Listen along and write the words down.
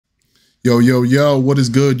Yo, yo, yo, what is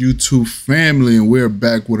good, YouTube family? And we're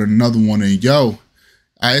back with another one. And yo,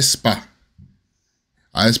 aespa,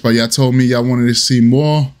 y'all told me y'all wanted to see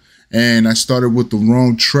more, and I started with the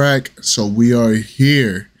wrong track, so we are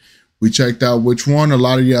here. We checked out which one. A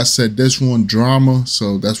lot of y'all said this one, Drama,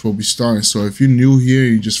 so that's what we starting. So if you're new here,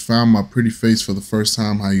 you just found my pretty face for the first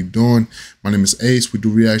time, how you doing? My name is Ace. We do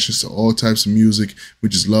reactions to all types of music. We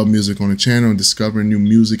just love music on the channel and discovering new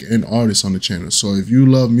music and artists on the channel. So if you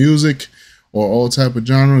love music or all type of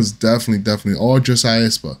genres, definitely, or just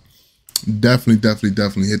aespa,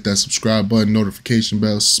 definitely hit that subscribe button, notification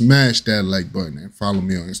bell, smash that like button, and follow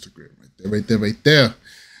me on Instagram. Right there.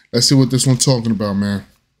 Let's see what this one's talking about, man.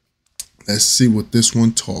 Let's see what this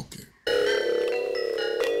one talking.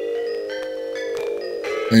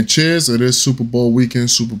 And cheers, it is Super Bowl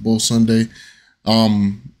weekend, Super Bowl Sunday.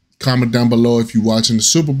 Comment down below if you're watching the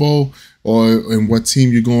Super Bowl or and what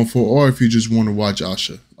team you're going for, or if you just want to watch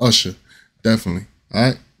Usher. Definitely. All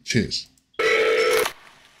right, cheers.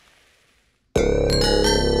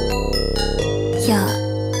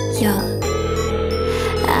 Yo,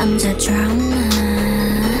 I'm the drama.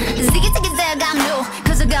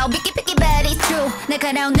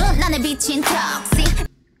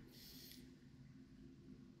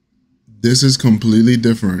 This is completely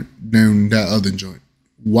different than that other joint.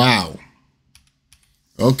 Wow.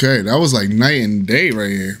 Okay, that was like night and day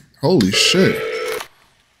right here. Holy shit.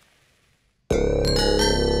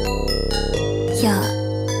 Yo,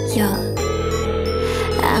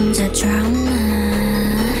 I'm the drama.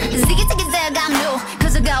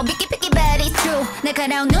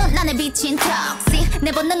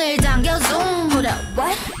 내 본능을 당겨 zoom. Hold up,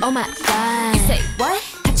 what? Oh my god. You say what?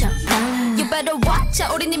 catch up. You better watch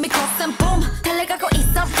out. 우린 이미 crossing boom. 달려가고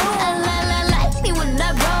있어 boom. La la like me when I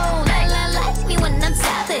roll. La la like me when I'm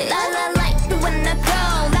savage. La la like me when I go.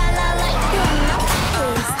 La la like me when I'm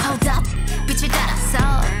pissed. Hold up, 빛을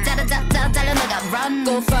따라서 짜라짜라 달려나가 run.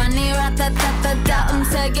 Go funny 라타타타타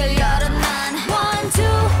음색을 열어 난. 1, 2,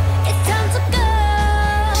 it's time to go.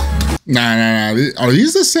 Nah. Are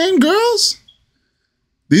these the same girls?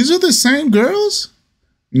 These are the same girls?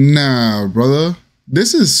 Nah, brother.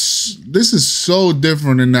 This is so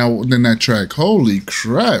different than that track. Holy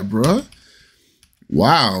crap, bro.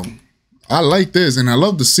 Wow. I like this, and I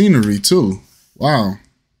love the scenery too. Wow.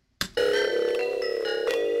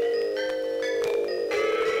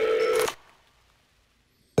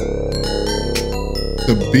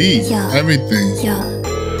 The beat, everything. Yo,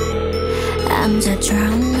 I'm the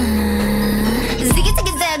drama.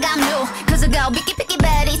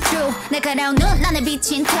 날카로운 눈 안에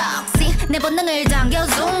비친 턱시 내 본능을 당겨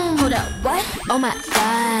zoom. Hold up, what? Oh my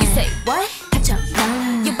god. You say what? catch up.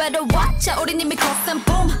 You better watch out. 우린 이미 crossing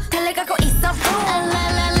boom. 달려가고 있어 boom.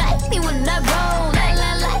 La la like me when I roll. La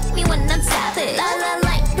la like me when I'm savage. La la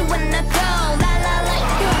like me when I go. La la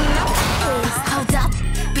like me when I'm pissed. Hold up,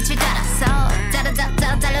 빛을 따라서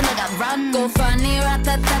짜라짜라 달려나가 run. Go funny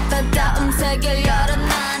라타타타타 음색을 열어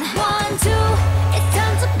난. 1, 2, it's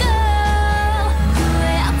time to go.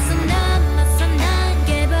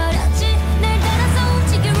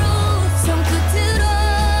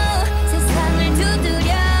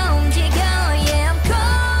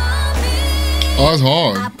 Oh, it's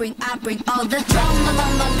hard. I bring all the drama,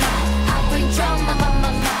 I bring drama,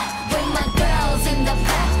 with my girls in the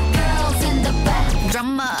back,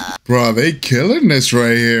 drama. Bro, they killing this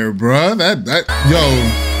right here, bro. Yo,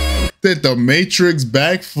 did the Matrix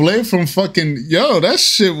backflip from fucking, yo, that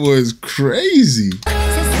shit was crazy.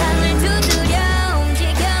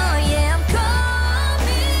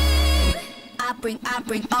 I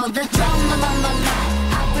bring all the drama,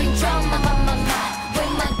 I bring drama,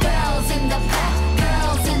 with my girls in the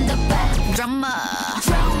back, drama.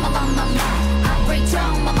 I bring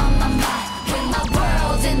drama, with my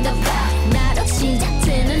world in the back. 나로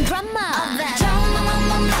시작되는 drama.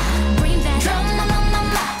 Bring that drama,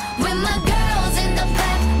 with my girls in the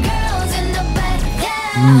back,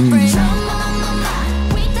 yeah. I bring drama,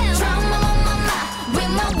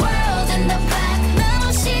 with my world in the back.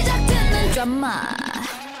 나로 시작되는 drama.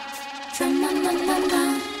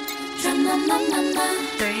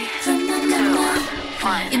 Three, two,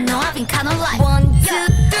 one. You know I've been kinda like 1, 2,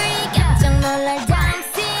 3 깜짝 놀랄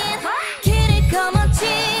dancing 길을 거머쥔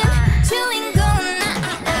주인공은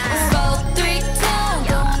나 4, 3, 2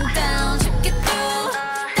 going down 쉽게 through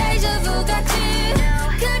deja vu 같이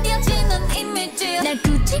그려지는 이미지 날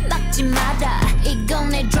굳이 막지 마라 이건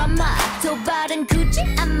내 드라마 도발은 굳이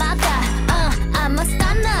안 막아 I'm a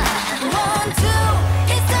stunner 1, 2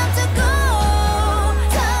 it's time to go.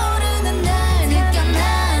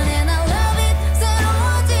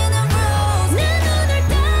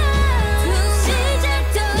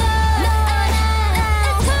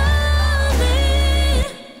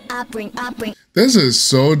 This is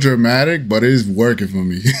so dramatic, but it is working for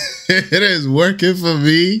me. It is working for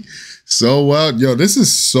me so well. Yo, this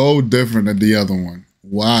is so different than the other one.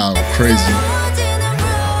 Wow, crazy.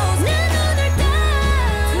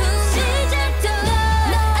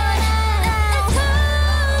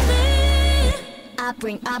 I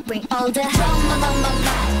bring all the drama,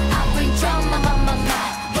 I bring drama,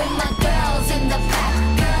 with my girls in the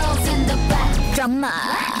back, drama, I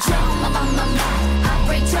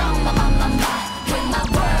bring drama, with my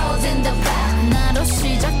world in the back. 나로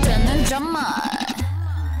시작되는 drama.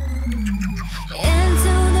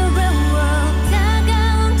 Into the real world,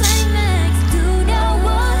 다가온 climax,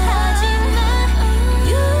 두려워하지마.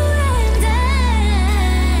 You and I,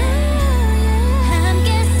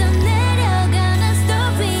 함께서 내려가는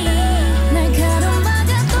story. 날카로운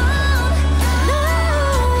바다보다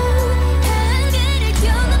한계를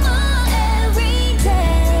뛰어넘어 every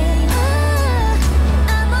day.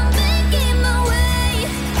 I'm making my way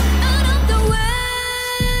out of the way.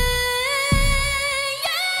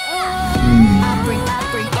 I bring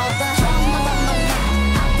all the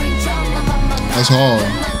I bring drama, That's hard.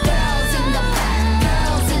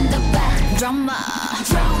 girls in the back, drama, I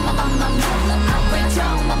bring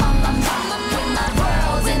drama, with my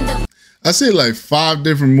world in the I see like 5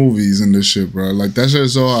 different movies in this shit, bro. Like that shit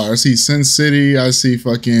is so hard. I see Sin City. I see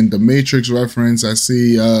fucking The Matrix reference. I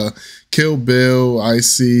see Kill Bill. I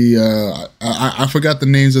see I forgot the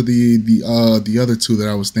names of the other 2 that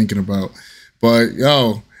I was thinking about. But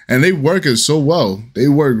yo, and they work it so well. They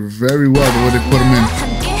work very well the way they put them in.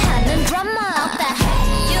 함께하는 drama.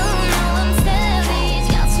 You know I'm savage,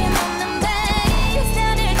 거침없는 bass.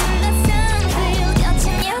 나를 둘러싼 feel, 거친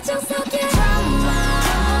여정 속에 drama.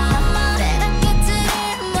 내가 깨뜨린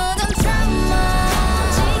모든 drama.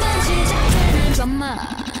 지금 시작되는 drama.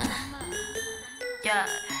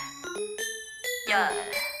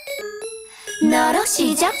 너로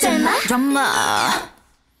시작될 my drama.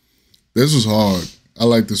 This was hard. I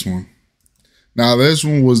like this one. Now this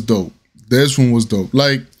one was dope. This one was dope.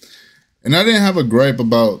 Like, and I didn't have a gripe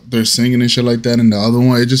about their singing and shit like that in the other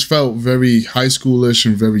one. It just felt very high schoolish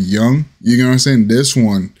and very young. You know what I'm saying? This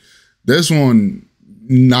one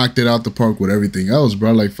knocked it out the park with everything else,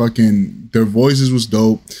 bro. Like fucking their voices was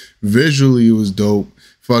dope. Visually it was dope.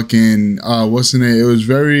 Fucking what's the name? It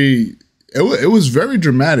was very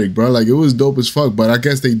dramatic, bro. Like it was dope as fuck. But I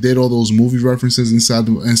guess they did all those movie references inside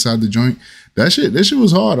the joint. This shit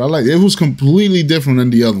was hard. I like it. It was completely different than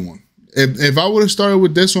the other one. If I would have started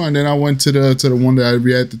with this one and then I went to the one that I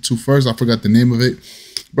reacted to first, I forgot the name of it,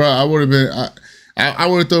 bro. I would have been. I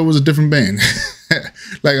would have thought it was a different band,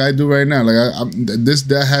 like I do right now. Like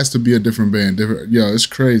that has to be a different band. Yo, it's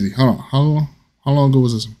crazy. Hold on. How long ago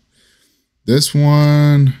was this one? This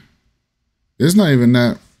one. It's not even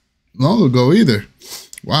that long ago either.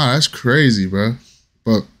 Wow, that's crazy, bro.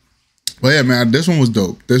 But yeah, man, this one was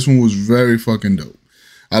dope. This one was very fucking dope.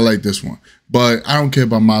 I like this one. But I don't care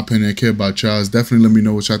about my opinion. I care about y'all's. Definitely let me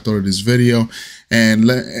know what y'all thought of this video. And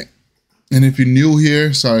if you're new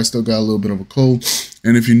here, sorry, I still got a little bit of a cold.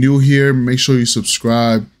 And if you're new here, make sure you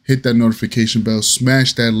subscribe, hit that notification bell,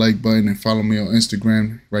 smash that like button, and follow me on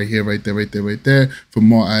Instagram right here, right there for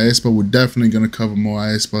more aespa. We're definitely gonna cover more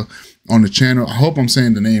aespa on the channel. I hope I'm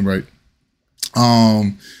saying the name right.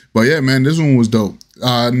 But yeah, man, this one was dope.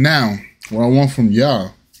 Now, what I want from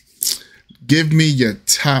y'all, give me your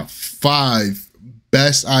top 5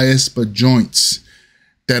 best aespa joints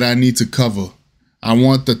that I need to cover. I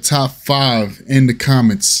want the top 5 in the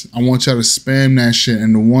comments. I want y'all to spam that shit,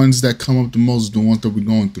 and the ones that come up the most is the ones that we're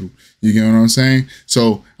going through. You get what I'm saying?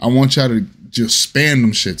 So I want y'all to just spam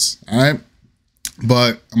them shits. All right.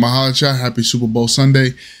 But I'm gonna holler at y'all. Happy Super Bowl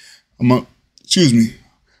Sunday. Excuse me.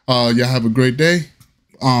 Y'all have a great day.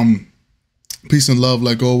 Peace and love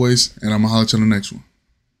like always, and I'm gonna holler at y'all on the next one.